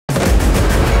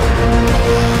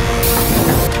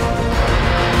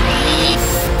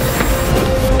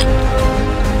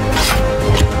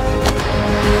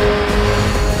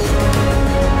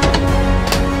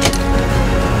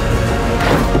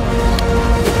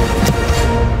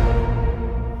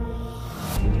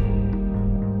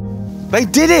They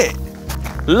did it.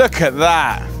 Look at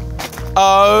that.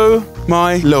 Oh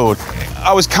my Lord.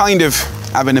 I was kind of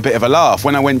having a bit of a laugh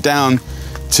when I went down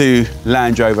to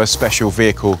Land Rover Special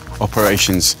Vehicle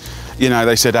Operations. You know,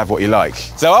 they said have what you like.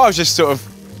 So I was just sort of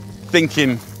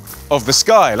thinking of the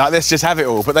sky, like let's just have it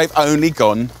all. But they've only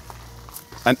gone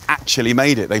and actually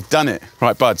made it. They've done it.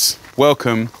 Right, buds,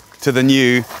 welcome to the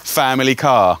new family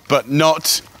car, but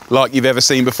not like you've ever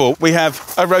seen before. We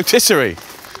have a rotisserie.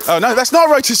 Oh no, that's not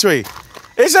a rotisserie.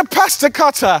 It's a pasta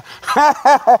cutter.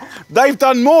 They've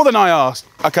done more than I asked.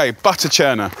 Okay, butter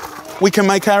churner. We can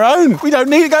make our own. We don't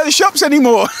need to go to the shops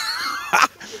anymore.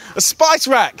 A spice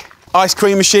rack. Ice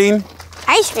cream machine.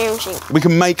 Ice cream machine. We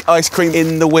can make ice cream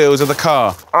in the wheels of the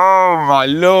car. Oh my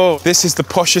Lord. This is the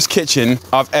poshest kitchen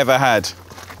I've ever had.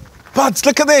 Buds,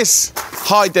 look at this.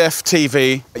 High def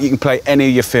TV. You can play any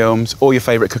of your films or your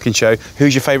favourite cooking show.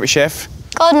 Who's your favourite chef?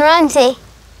 Gordon Ramsay.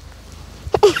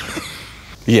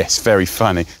 Yes, very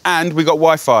funny. And we got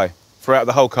Wi-Fi throughout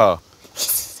the whole car.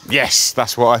 Yes,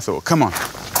 that's what I thought. Come on.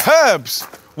 Herbs.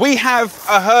 We have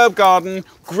a herb garden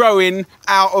growing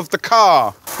out of the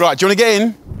car. Right, do you want to get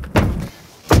in?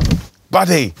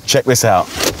 Buddy, check this out.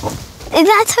 Is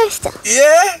that a toaster?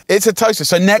 Yeah, it's a toaster.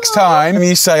 So next time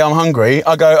you say I'm hungry,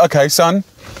 I go, okay, son,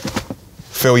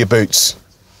 fill your boots.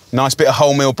 Nice bit of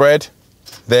wholemeal bread.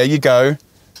 There you go.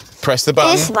 Press the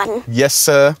button. This button? Yes,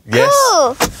 sir. Yes.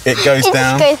 Oh, it goes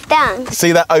down. It goes down.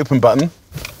 See that open button?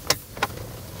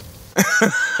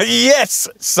 Yes,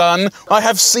 son. I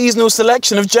have seasonal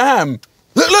selection of jam.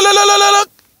 Look, look, look, look, look, look.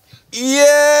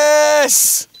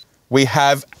 Yes. We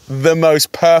have the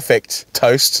most perfect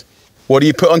toast. What do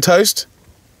you put on toast?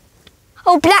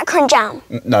 Oh, blackcurrant jam.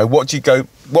 No, what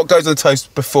goes on the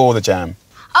toast before the jam?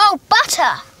 Oh,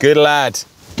 butter. Good lad.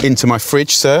 Into my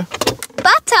fridge, sir.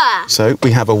 Butter. So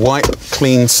we have a white,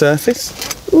 clean surface.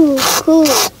 Ooh, cool.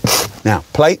 Now,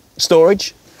 plate,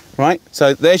 storage, right?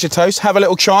 So there's your toast. Have a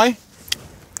little try.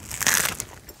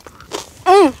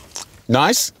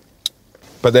 Nice.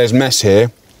 But there's mess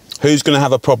here. Who's going to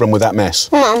have a problem with that mess?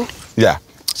 Mum. Yeah.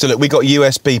 So look, we got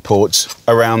USB ports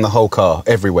around the whole car,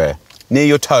 everywhere. Near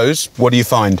your toes, what do you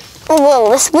find? Oh,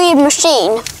 whoa, this weird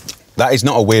machine. That is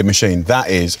not a weird machine. That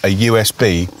is a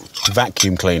USB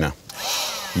vacuum cleaner.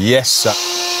 Yes, sir.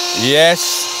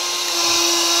 Yes.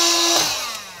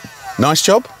 Nice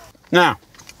job. Now,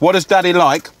 what does Daddy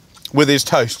like with his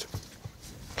toast?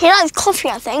 He likes coffee,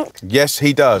 I think. Yes,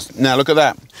 he does. Now, look at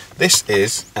that. This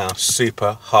is our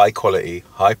super high quality,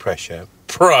 high pressure,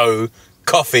 pro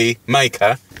coffee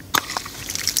maker.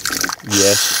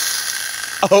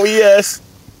 Yes. Oh, yes.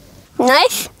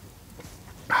 Nice.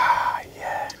 Ah,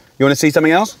 yeah. You want to see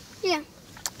something else? Yeah.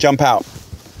 Jump out.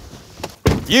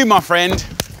 You, my friend,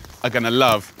 are going to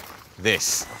love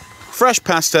this. Fresh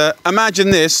pasta.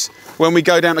 Imagine this when we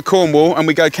go down to Cornwall and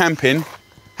we go camping.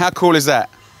 How cool is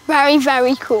that? Very,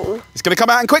 very cool. It's going to come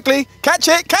out and quickly. Catch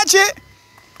it, catch it.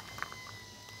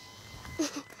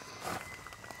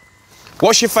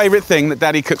 What's your favourite thing that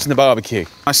Daddy cooks in the barbecue?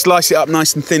 I slice it up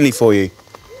nice and thinly for you.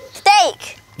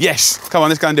 Steak. Yes. Come on,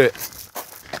 let's go and do it.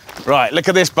 Right, look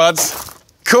at this, buds.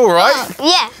 Cool, right?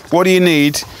 Yeah. What do you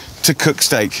need to cook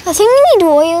steak? I think we need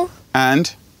oil.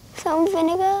 And? Some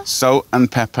vinegar. Salt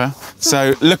and pepper.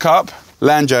 So look up.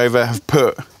 Land Rover have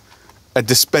put a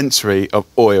dispensary of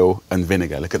oil and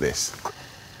vinegar. Look at this.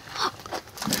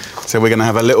 So we're going to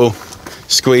have a little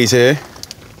squeeze here.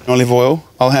 Olive oil,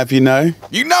 I'll have you know.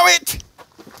 You know it!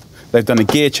 They've done a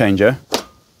gear changer.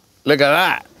 Look at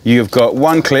that. You've got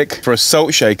one click for a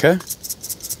salt shaker.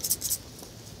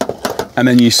 And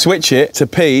then you switch it to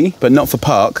P, but not for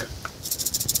park,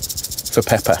 for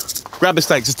pepper. Grab the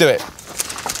steaks, let's do it.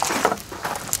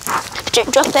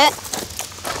 Drop it.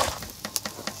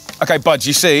 Okay, buds,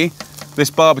 you see, this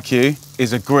barbecue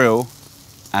is a grill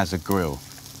as a grill.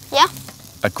 Yeah.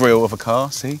 A grill of a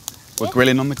car, see? We're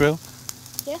grilling on the grill.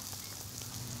 Yeah.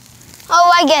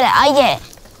 Oh, I get it, I get it.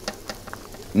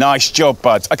 Nice job,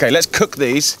 buds. Okay, let's cook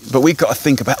these, but we've got to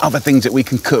think about other things that we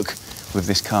can cook with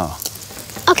this car.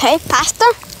 Okay,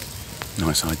 pasta.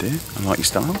 Nice idea. I like your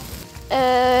style.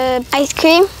 Ice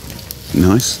cream.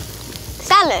 Nice.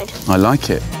 Salad. I like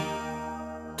it.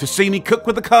 To see me cook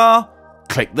with the car,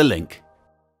 click the link.